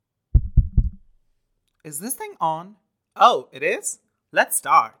Is this thing on? Oh, it is? Let's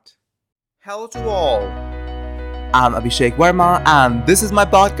start. Hello to all. I'm Abhishek Verma and this is my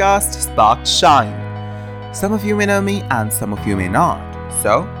podcast, Spark Shine. Some of you may know me and some of you may not.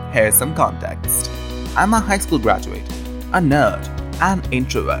 So, here's some context. I'm a high school graduate, a nerd, an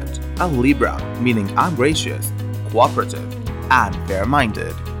introvert, a Libra, meaning I'm gracious, cooperative, and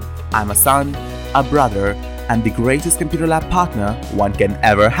fair-minded. I'm a son, a brother, and the greatest computer lab partner one can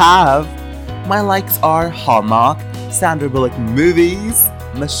ever have. My likes are Hallmark, Sandra Bullock movies,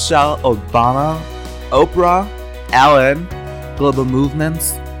 Michelle Obama, Oprah, Ellen, global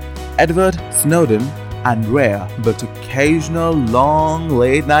movements, Edward Snowden, and rare but occasional long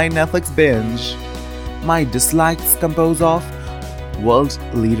late-night Netflix binge. My dislikes compose of world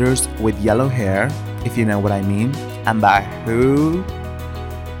leaders with yellow hair, if you know what I mean, and by who?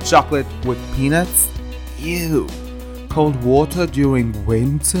 Chocolate with peanuts? Ew. Cold water during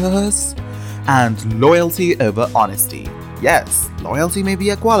winters? And loyalty over honesty. Yes, loyalty may be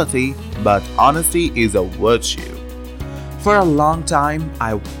a quality, but honesty is a virtue. For a long time,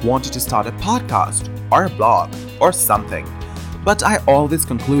 I wanted to start a podcast, or a blog, or something. But I always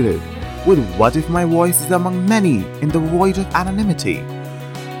concluded with what if my voice is among many in the void of anonymity?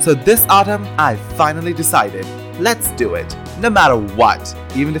 So this autumn, I finally decided, let's do it, no matter what,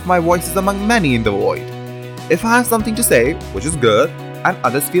 even if my voice is among many in the void. If I have something to say, which is good, and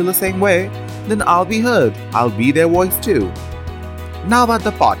others feel the same way, then I'll be heard. I'll be their voice too. Now about the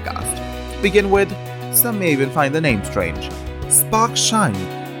podcast. To begin with, some may even find the name strange. Spark Shine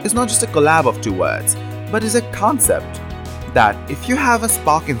is not just a collab of two words, but is a concept that if you have a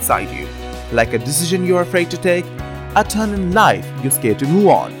spark inside you, like a decision you're afraid to take, a turn in life you're scared to move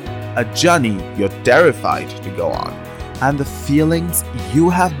on, a journey you're terrified to go on, and the feelings you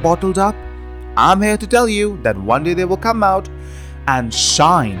have bottled up, I'm here to tell you that one day they will come out and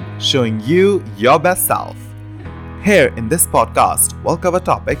shine, showing you your best self. Here in this podcast, we'll cover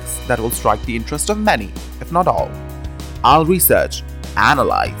topics that will strike the interest of many, if not all. I'll research,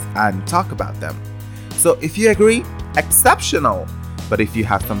 analyze, and talk about them. So if you agree, exceptional. But if you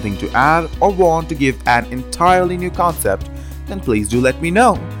have something to add or want to give an entirely new concept, then please do let me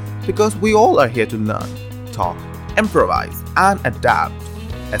know. Because we all are here to learn, talk, improvise, and adapt.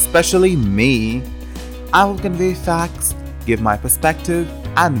 Especially me. I will convey facts, give my perspective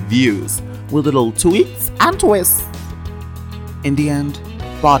and views with little tweaks and twists. In the end,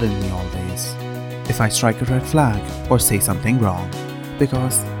 pardon me always if I strike a red flag or say something wrong,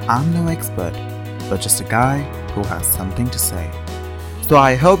 because I'm no expert, but just a guy who has something to say. So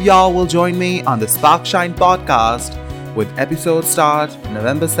I hope y'all will join me on the Spark Shine podcast with episode start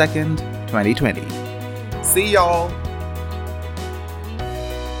November 2nd, 2020. See y'all!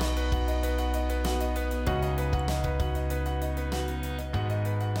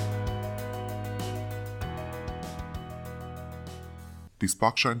 The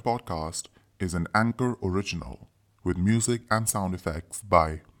Sparkshine podcast is an Anchor original with music and sound effects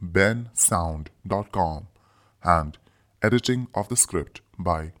by bensound.com and editing of the script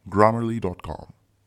by grammarly.com.